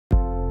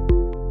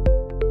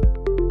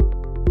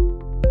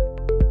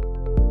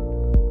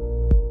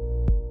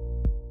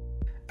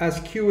As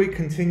QE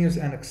continues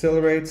and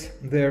accelerates,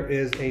 there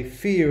is a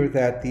fear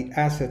that the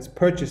assets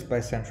purchased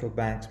by central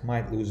banks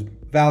might lose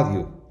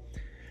value.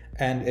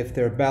 And if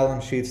their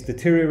balance sheets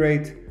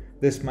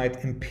deteriorate, this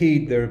might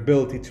impede their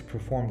ability to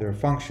perform their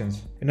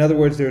functions. In other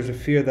words, there is a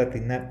fear that the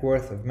net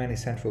worth of many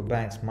central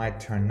banks might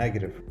turn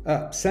negative.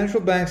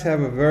 Central banks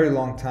have a very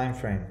long time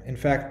frame, in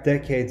fact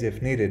decades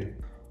if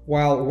needed.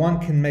 While one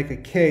can make a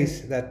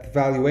case that the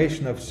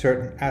valuation of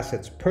certain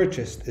assets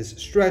purchased is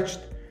stretched,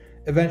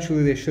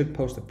 eventually they should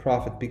post a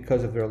profit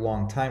because of their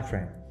long time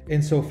frame.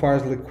 Insofar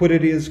as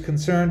liquidity is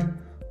concerned,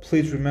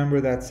 please remember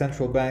that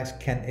central banks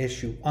can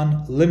issue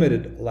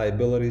unlimited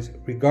liabilities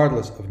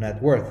regardless of net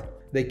worth.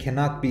 They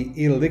cannot be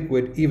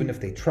illiquid even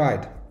if they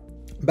tried.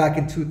 Back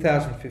in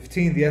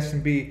 2015, the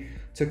S&B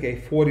took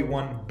a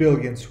 41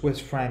 billion Swiss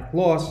franc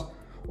loss,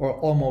 or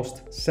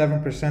almost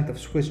 7% of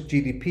Swiss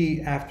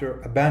GDP,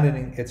 after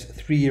abandoning its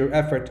 3-year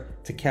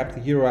effort to cap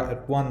the euro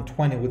at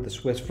 120 with the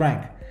Swiss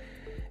franc.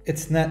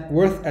 Its net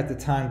worth at the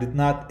time did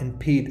not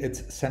impede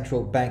its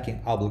central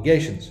banking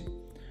obligations.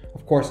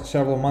 Of course,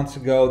 several months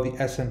ago, the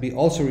S&B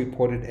also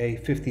reported a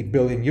 50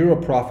 billion euro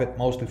profit,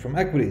 mostly from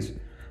equities.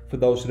 For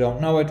those who don't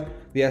know it,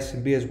 the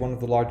S&B is one of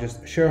the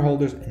largest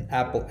shareholders in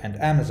Apple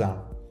and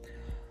Amazon.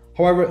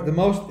 However, the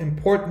most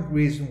important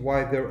reason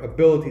why their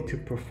ability to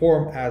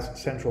perform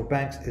as central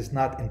banks is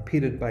not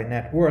impeded by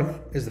net worth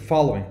is the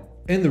following.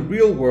 In the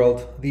real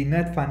world, the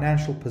net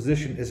financial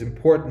position is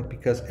important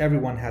because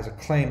everyone has a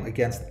claim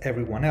against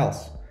everyone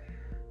else,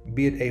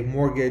 be it a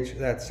mortgage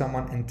that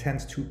someone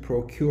intends to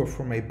procure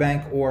from a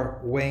bank or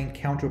weighing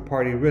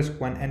counterparty risk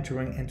when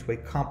entering into a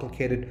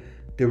complicated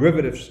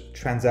derivatives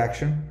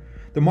transaction.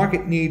 The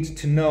market needs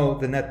to know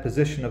the net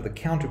position of the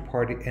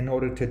counterparty in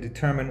order to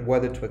determine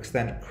whether to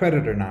extend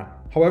credit or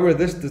not. However,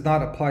 this does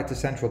not apply to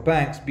central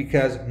banks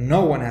because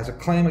no one has a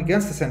claim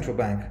against the central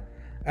bank.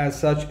 As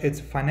such, its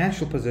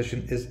financial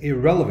position is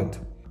irrelevant.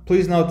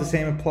 Please note the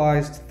same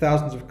applies to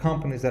thousands of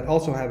companies that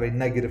also have a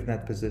negative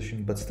net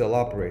position but still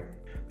operate.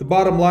 The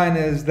bottom line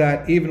is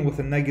that even with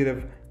a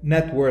negative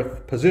net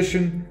worth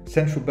position,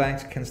 central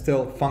banks can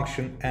still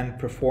function and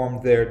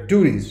perform their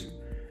duties.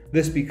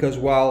 This because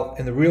while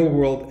in the real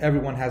world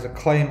everyone has a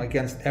claim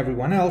against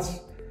everyone else,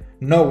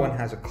 no one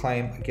has a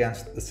claim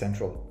against the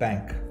central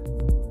bank.